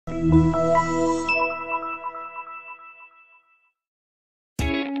We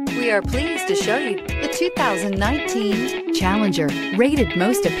are pleased to show you the 2019 Challenger. Rated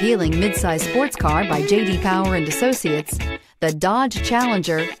most appealing midsize sports car by J.D. Power and Associates, the Dodge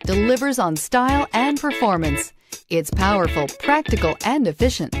Challenger delivers on style and performance. It's powerful, practical, and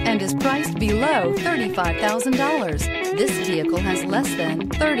efficient, and is priced below $35,000. This vehicle has less than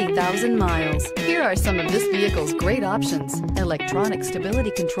 30,000 miles. Here are some of this vehicle's great options: electronic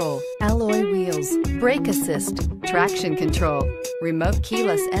stability control, alloy wheels, brake assist, traction control, remote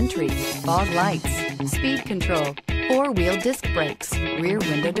keyless entry, fog lights, speed control, four-wheel disc brakes, rear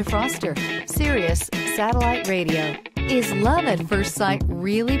window defroster, Sirius satellite radio. Is love at first sight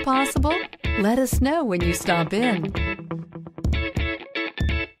really possible? Let us know when you stop in.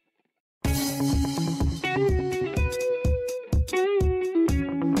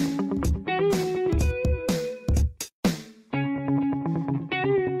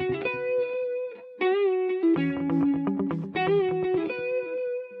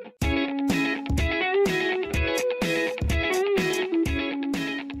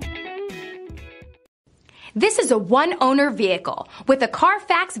 This is a one-owner vehicle with a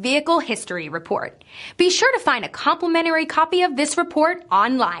Carfax Vehicle History Report. Be sure to find a complimentary copy of this report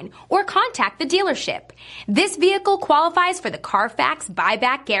online or contact the dealership. This vehicle qualifies for the Carfax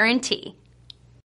Buyback Guarantee.